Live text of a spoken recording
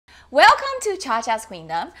Welcome to Cha-Cha's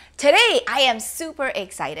Queendom. Today I am super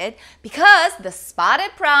excited because the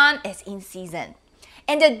spotted prawn is in season.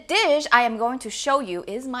 And the dish I am going to show you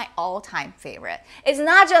is my all-time favorite. It's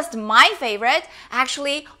not just my favorite,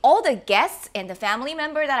 actually all the guests and the family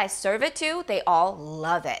member that I serve it to, they all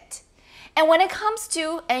love it. And when it comes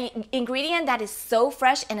to an ingredient that is so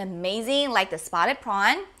fresh and amazing like the spotted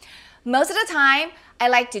prawn, most of the time, I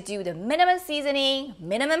like to do the minimum seasoning,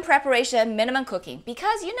 minimum preparation, minimum cooking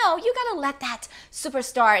because you gotta let that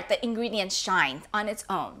superstar, the ingredient shine on its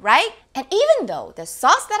own, right? And even though the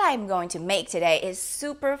sauce that I'm going to make today is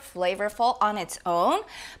super flavorful on its own,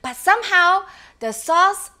 but somehow the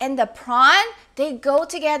sauce and the prawn, they go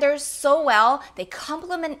together so well, they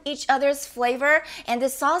complement each other's flavor, and the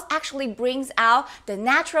sauce actually brings out the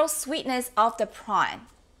natural sweetness of the prawn.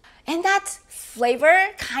 And that flavor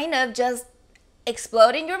kind of just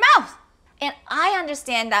explode in your mouth. And I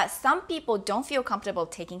understand that some people don't feel comfortable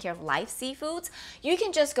taking care of live seafoods. You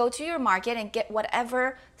can just go to your market and get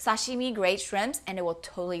whatever sashimi grade shrimps and it will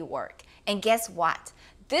totally work. And guess what?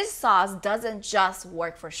 This sauce doesn't just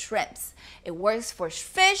work for shrimps. It works for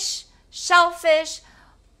fish, shellfish,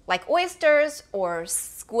 like oysters or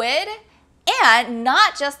squid, and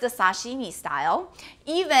not just the sashimi style,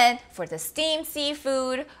 even for the steamed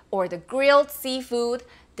seafood or the grilled seafood,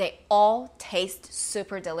 they all taste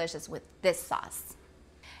super delicious with this sauce.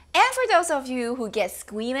 And for those of you who get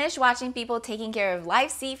squeamish watching people taking care of live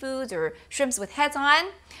seafoods or shrimps with heads on,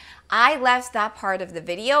 I left that part of the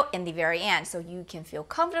video in the very end so you can feel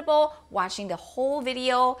comfortable watching the whole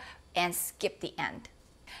video and skip the end.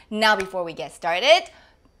 Now before we get started,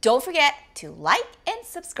 don't forget to like and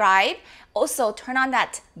subscribe. Also turn on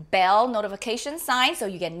that bell notification sign so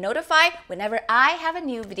you get notified whenever I have a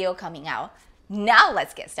new video coming out. Now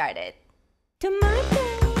let's get started.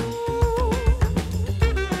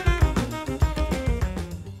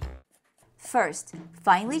 First,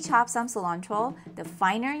 finely chop some cilantro. The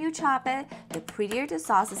finer you chop it, the prettier the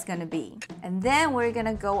sauce is gonna be. And then we're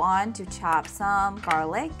gonna go on to chop some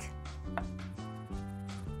garlic.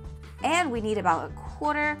 And we need about a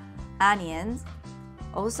quarter onions.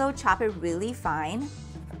 Also chop it really fine.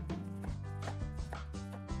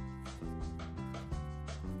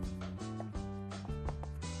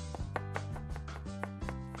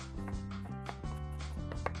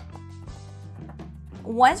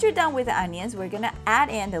 Once you're done with the onions, we're gonna add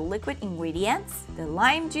in the liquid ingredients, the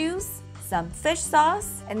lime juice, some fish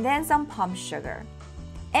sauce, and then some palm sugar.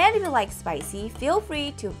 And if you like spicy, feel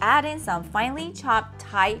free to add in some finely chopped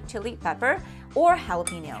Thai chili pepper or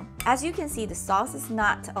jalapeno. As you can see, the sauce is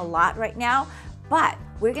not a lot right now, but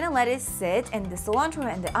we're gonna let it sit and the cilantro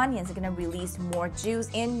and the onions are gonna release more juice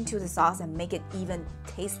into the sauce and make it even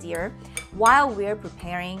tastier while we're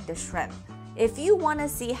preparing the shrimp. If you want to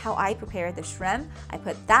see how I prepare the shrimp, I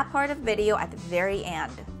put that part of the video at the very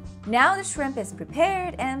end. Now the shrimp is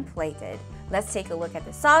prepared and plated. Let's take a look at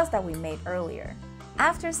the sauce that we made earlier.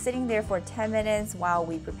 After sitting there for 10 minutes while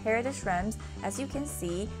we prepare the shrimps, as you can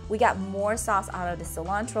see, we got more sauce out of the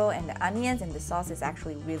cilantro and the onions, and the sauce is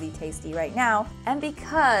actually really tasty right now. And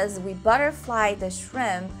because we butterfly the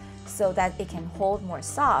shrimp so that it can hold more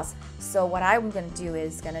sauce, so what I'm going to do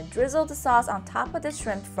is gonna drizzle the sauce on top of the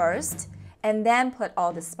shrimp first, and then put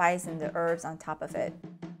all the spice and the herbs on top of it.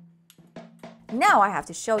 Now I have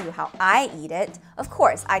to show you how I eat it. Of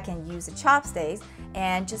course, I can use the chopsticks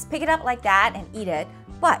and just pick it up like that and eat it,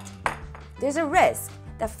 but there's a risk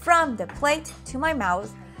that from the plate to my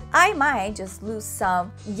mouth, I might just lose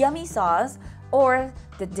some yummy sauce or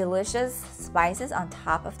the delicious spices on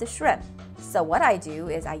top of the shrimp. So what I do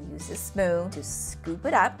is I use a spoon to scoop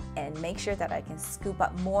it up and make sure that I can scoop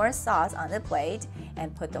up more sauce on the plate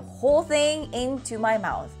and put the whole thing into my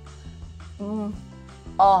mouth.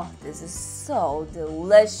 Oh, this is so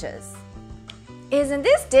delicious. Isn't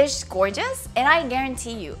this dish gorgeous? And I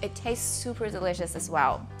guarantee you, it tastes super delicious as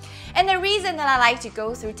well. And the reason that I like to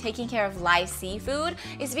go through taking care of live seafood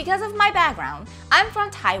is because of my background. I'm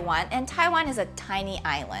from Taiwan, and Taiwan is a tiny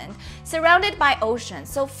island surrounded by ocean.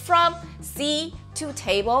 So from sea to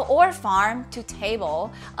table or farm to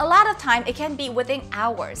table, a lot of time it can be within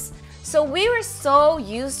hours. So we were so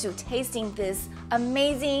used to tasting this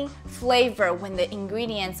amazing flavor when the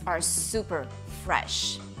ingredients are super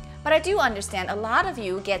fresh. But I do understand a lot of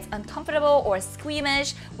you get uncomfortable or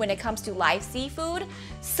squeamish when it comes to live seafood.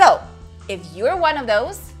 So if you're one of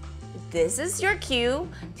those, this is your cue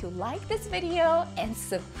to like this video and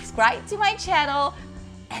subscribe to my channel,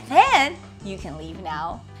 and then you can leave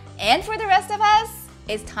now. And for the rest of us,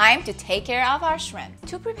 it's time to take care of our shrimp.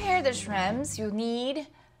 To prepare the shrimps, you need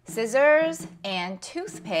scissors and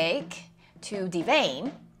toothpick to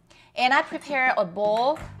devein. And I prepare a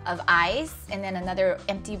bowl of ice and then another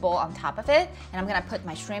empty bowl on top of it. And I'm gonna put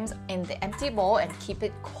my shrimps in the empty bowl and keep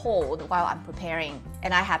it cold while I'm preparing.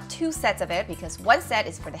 And I have 2 sets of it because 1 set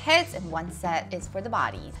is for the heads and 1 set is for the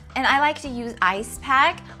bodies. And I like to use ice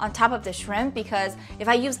pack on top of the shrimp because if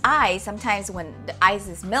I use ice, sometimes when the ice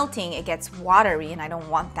is melting, it gets watery and I don't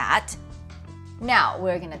want that. Now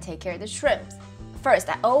we're gonna take care of the shrimps. First,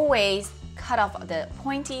 I always cut off the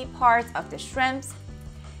pointy parts of the shrimps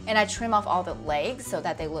and I trim off all the legs so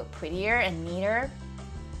that they look prettier and neater.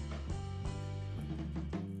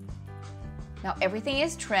 Now everything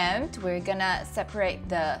is trimmed. We're gonna separate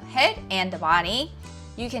the head and the body.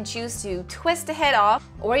 You can choose to twist the head off,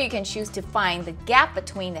 or you can choose to find the gap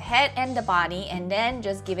between the head and the body and then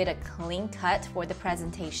just give it a clean cut for the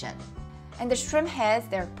presentation. And the shrimp heads,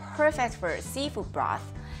 they're perfect for seafood broth.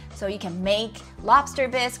 So you can make lobster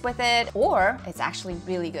bisque with it, or it's actually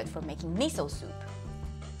really good for making miso soup.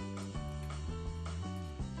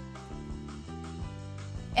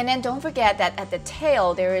 And then don't forget that at the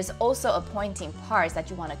tail, there is also a pointing part that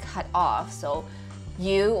you want to cut off so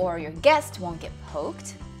you or your guest won't get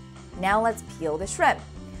poked. Now let's peel the shrimp.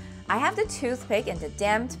 I have the toothpick and the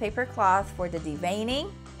damp paper cloth for the deveining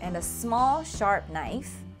and a small sharp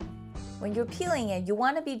knife. When you're peeling it, you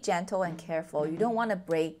want to be gentle and careful. You don't want to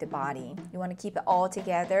break the body. You want to keep it all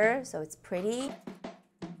together so it's pretty.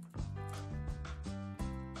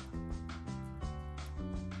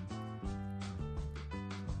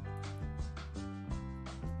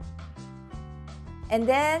 And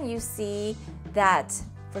then you see that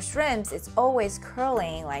for shrimps, it's always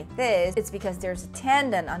curling like this. It's because there's a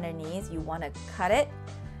tendon underneath. You want to cut it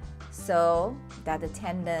so that the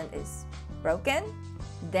tendon is broken.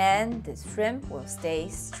 Then the shrimp will stay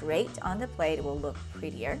straight on the plate. It will look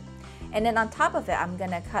prettier. And then on top of it, I'm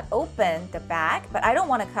gonna cut open the back, but I don't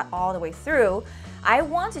want to cut all the way through. I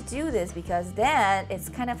want to do this because then it's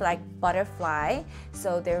kind of like butterfly,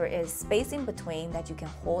 so there is space in between that you can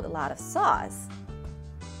hold a lot of sauce.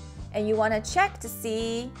 And you want to check to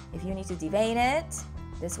see if you need to devein it.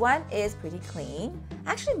 This one is pretty clean.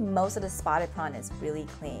 Actually, most of the spotted prawn is really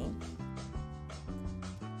clean.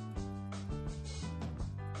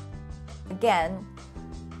 Again,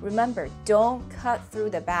 remember, don't cut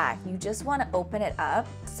through the back. You just want to open it up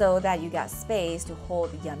so that you got space to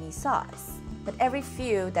hold the yummy sauce. But every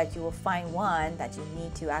few that you will find one that you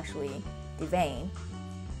need to actually devein.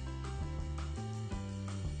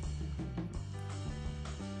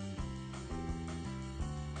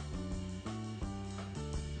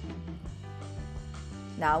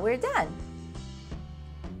 Now we're done.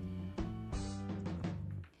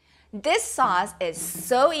 This sauce is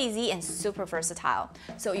so easy and super versatile.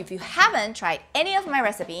 So if you haven't tried any of my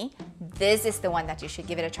recipe, this is the one that you should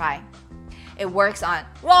give it a try. It works on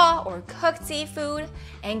raw or cooked seafood,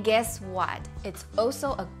 and guess what? It's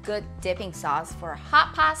also a good dipping sauce for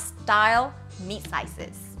hot pot style meat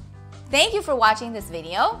slices. Thank you for watching this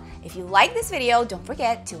video. If you like this video, don't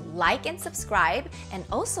forget to like and subscribe, and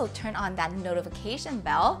also turn on that notification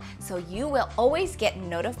bell so you will always get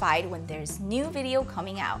notified when there's new video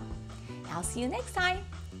coming out. I'll see you next time.